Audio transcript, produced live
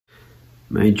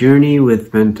My journey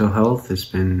with mental health it's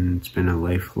been a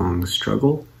lifelong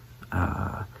struggle.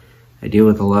 I deal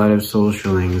with a lot of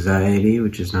social anxiety,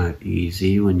 which is not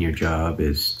easy when your job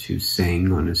is to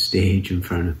sing on a stage in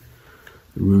front of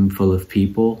a room full of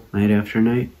people night after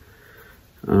night.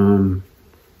 And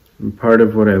part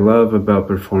of what I love about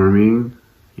performing,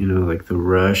 like the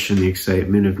rush and the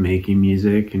excitement of making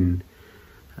music and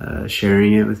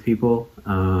sharing it with people,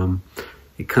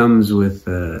 it comes with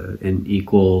an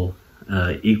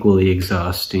equally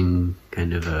exhausting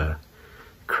kind of a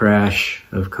crash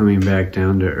of coming back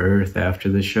down to earth after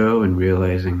the show and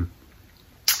realizing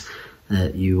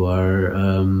that you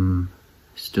are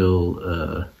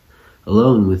still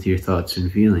alone with your thoughts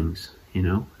and feelings,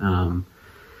 and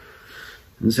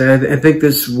so I think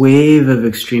this wave of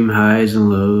extreme highs and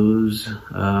lows,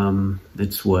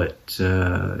 it's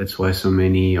why so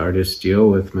many artists deal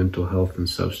with mental health and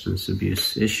substance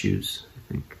abuse issues, I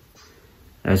think.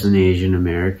 As an Asian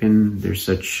American, there's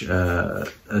such a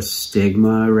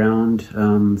stigma around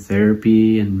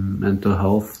therapy and mental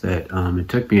health that it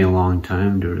took me a long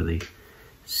time to really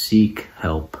seek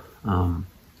help. While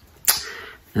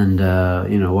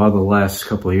the last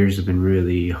couple of years have been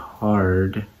really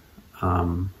hard,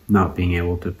 not being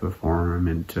able to perform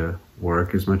and to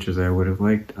work as much as I would have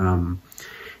liked,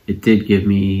 it did give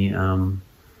me time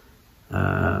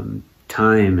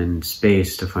and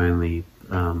space to finally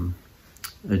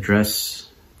address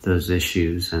those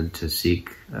issues and to seek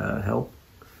help.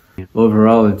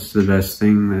 Overall, it's the best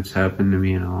thing that's happened to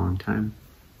me in a long time.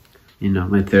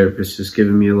 My therapist has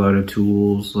given me a lot of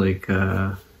tools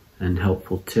and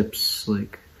helpful tips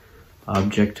like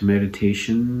object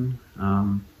meditation,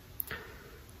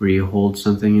 where you hold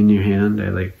something in your hand. I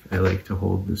like to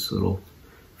hold this little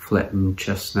flattened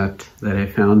chestnut that I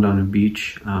found on a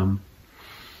beach, and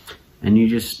you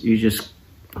just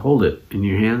hold it in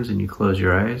your hands and you close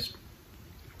your eyes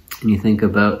and you think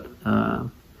about the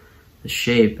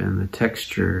shape and the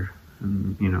texture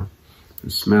and the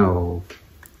smell,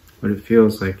 what it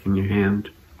feels like in your hand.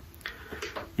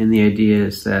 And the idea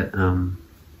is that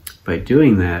by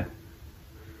doing that,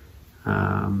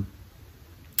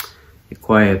 it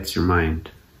quiets your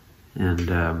mind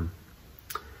and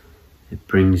it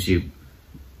brings you,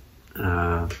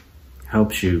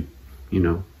 helps you,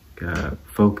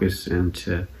 focus and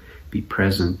to be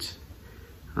present.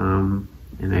 And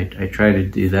I try to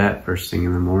do that first thing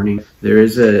in the morning. There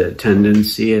is a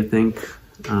tendency, I think,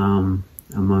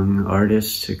 among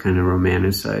artists to kind of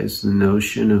romanticize the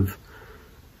notion of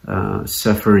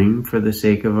suffering for the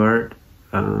sake of art,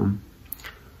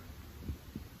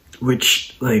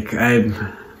 which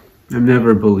I've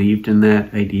never believed in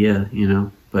that idea,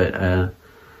 but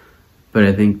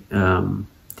I think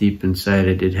deep inside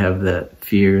I did have that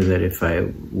fear that if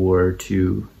I were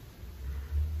to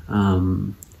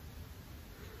kind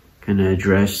of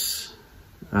address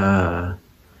my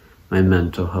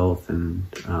mental health and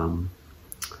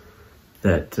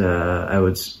that I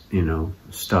would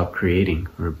stop creating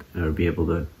or be able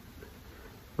to,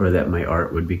 or that my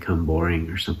art would become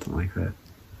boring or something like that.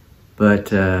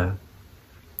 But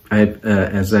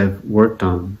as I've worked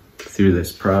on through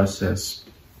this process,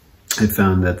 I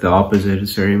found that the opposite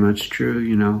is very much true,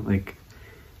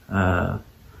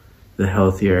 the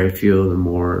healthier I feel, the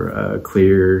more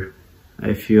clear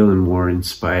I feel and more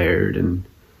inspired and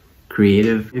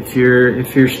creative. If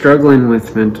you're struggling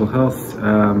with mental health,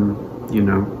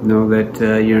 know that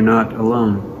you're not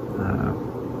alone.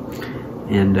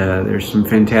 And there's some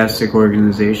fantastic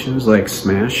organizations like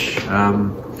SMASH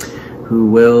who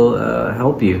will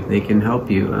help you. They can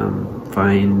help you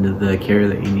find the care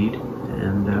that you need.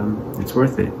 And it's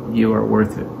worth it. You are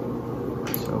worth it.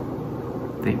 So,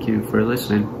 thank you for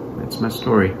listening. That's my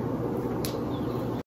story.